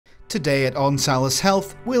Today at ONsalus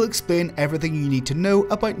Health, we'll explain everything you need to know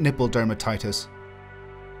about nipple dermatitis.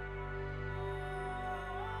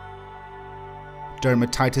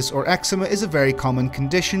 Dermatitis or eczema is a very common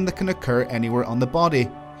condition that can occur anywhere on the body.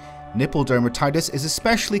 Nipple dermatitis is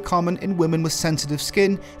especially common in women with sensitive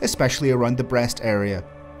skin, especially around the breast area.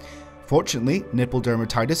 Fortunately, nipple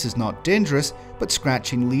dermatitis is not dangerous, but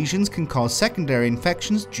scratching lesions can cause secondary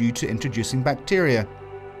infections due to introducing bacteria.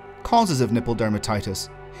 Causes of nipple dermatitis.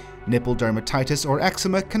 Nipple dermatitis or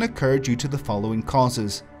eczema can occur due to the following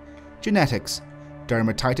causes. Genetics.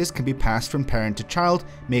 Dermatitis can be passed from parent to child,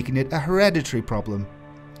 making it a hereditary problem.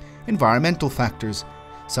 Environmental factors.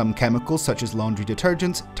 Some chemicals such as laundry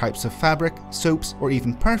detergents, types of fabric, soaps, or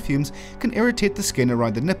even perfumes can irritate the skin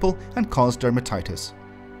around the nipple and cause dermatitis.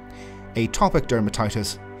 Atopic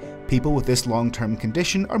dermatitis. People with this long-term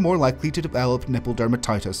condition are more likely to develop nipple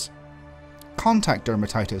dermatitis. Contact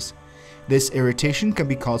dermatitis. This irritation can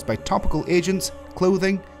be caused by topical agents,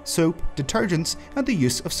 clothing, soap, detergents, and the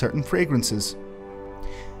use of certain fragrances.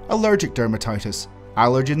 Allergic dermatitis.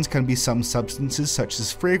 Allergens can be some substances such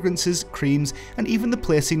as fragrances, creams, and even the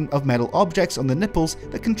placing of metal objects on the nipples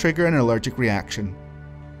that can trigger an allergic reaction.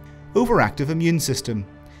 Overactive immune system.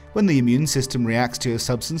 When the immune system reacts to a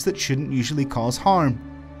substance that shouldn't usually cause harm.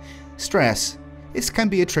 Stress. This can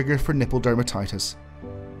be a trigger for nipple dermatitis.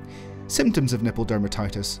 Symptoms of nipple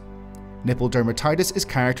dermatitis. Nipple dermatitis is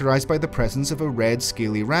characterized by the presence of a red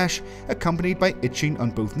scaly rash accompanied by itching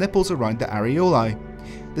on both nipples around the areolae.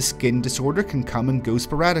 The skin disorder can come and go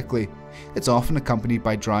sporadically. It's often accompanied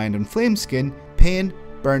by dry and inflamed skin, pain,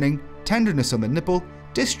 burning, tenderness on the nipple,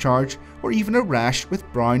 discharge, or even a rash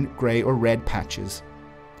with brown, grey or red patches.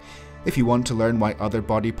 If you want to learn why other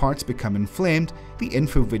body parts become inflamed, the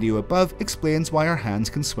info video above explains why our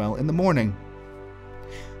hands can swell in the morning.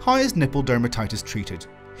 How is nipple dermatitis treated?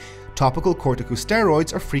 Topical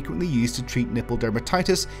corticosteroids are frequently used to treat nipple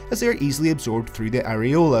dermatitis as they are easily absorbed through the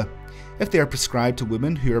areola. If they are prescribed to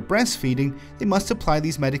women who are breastfeeding, they must apply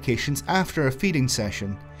these medications after a feeding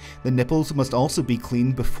session. The nipples must also be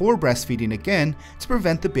cleaned before breastfeeding again to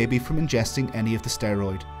prevent the baby from ingesting any of the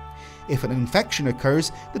steroid. If an infection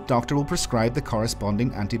occurs, the doctor will prescribe the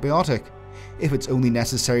corresponding antibiotic. If it's only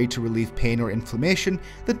necessary to relieve pain or inflammation,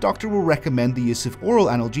 the doctor will recommend the use of oral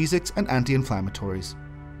analgesics and anti-inflammatories.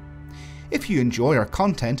 If you enjoy our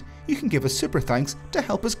content, you can give us super thanks to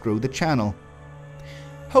help us grow the channel.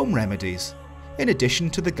 Home remedies. In addition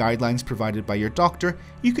to the guidelines provided by your doctor,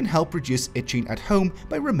 you can help reduce itching at home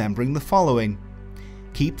by remembering the following.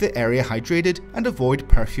 Keep the area hydrated and avoid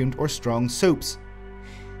perfumed or strong soaps.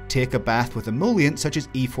 Take a bath with emollient such as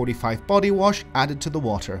E45 body wash added to the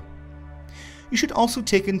water. You should also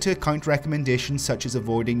take into account recommendations such as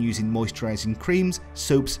avoiding using moisturizing creams,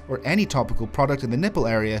 soaps, or any topical product in the nipple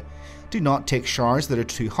area. Do not take showers that are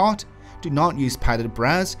too hot. Do not use padded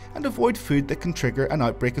bras, and avoid food that can trigger an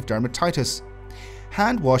outbreak of dermatitis.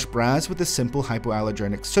 Hand wash bras with a simple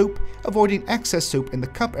hypoallergenic soap, avoiding excess soap in the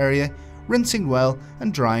cup area, rinsing well,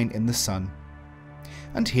 and drying in the sun.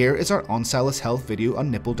 And here is our ONsalus Health video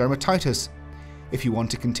on nipple dermatitis. If you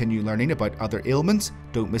want to continue learning about other ailments,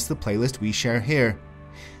 don't miss the playlist we share here.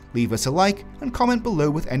 Leave us a like and comment below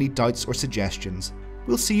with any doubts or suggestions.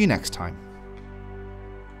 We'll see you next time.